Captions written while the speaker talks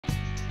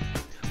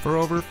For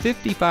over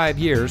 55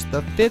 years,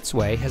 the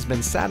Fitzway has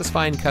been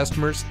satisfying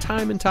customers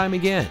time and time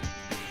again.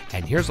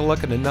 And here's a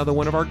look at another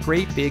one of our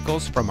great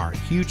vehicles from our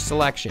huge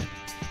selection.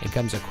 It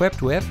comes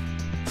equipped with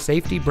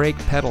safety brake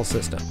pedal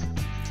system,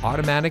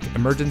 automatic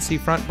emergency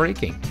front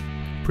braking,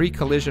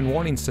 pre-collision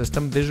warning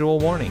system visual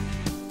warning,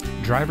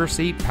 driver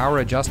seat power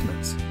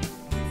adjustments,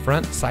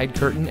 front side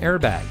curtain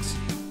airbags,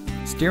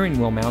 steering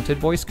wheel mounted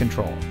voice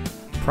control,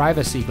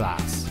 privacy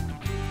glass,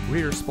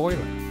 rear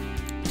spoiler,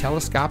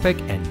 telescopic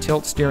and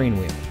tilt steering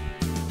wheel,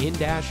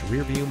 in-dash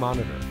rear view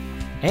monitor,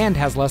 and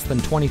has less than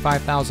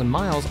 25,000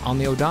 miles on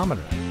the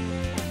odometer.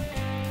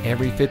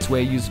 Every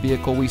Fitzway used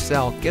vehicle we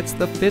sell gets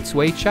the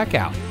Fitzway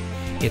checkout.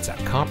 It's a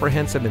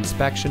comprehensive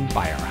inspection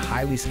by our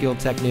highly skilled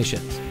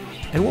technicians,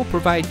 and we'll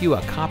provide you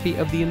a copy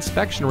of the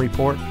inspection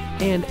report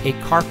and a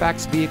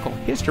Carfax vehicle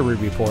history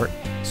report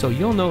so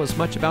you'll know as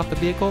much about the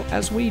vehicle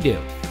as we do.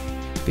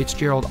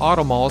 Fitzgerald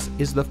Auto Malls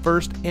is the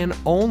first and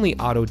only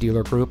auto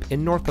dealer group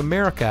in North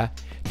America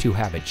to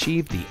have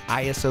achieved the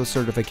ISO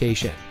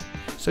certification,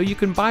 so you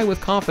can buy with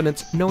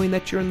confidence knowing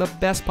that you're in the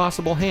best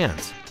possible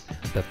hands.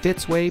 The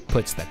Fitzway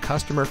puts the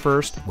customer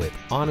first with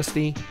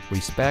honesty,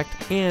 respect,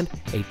 and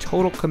a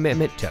total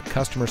commitment to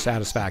customer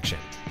satisfaction.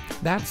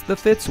 That's the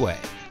Fitzway.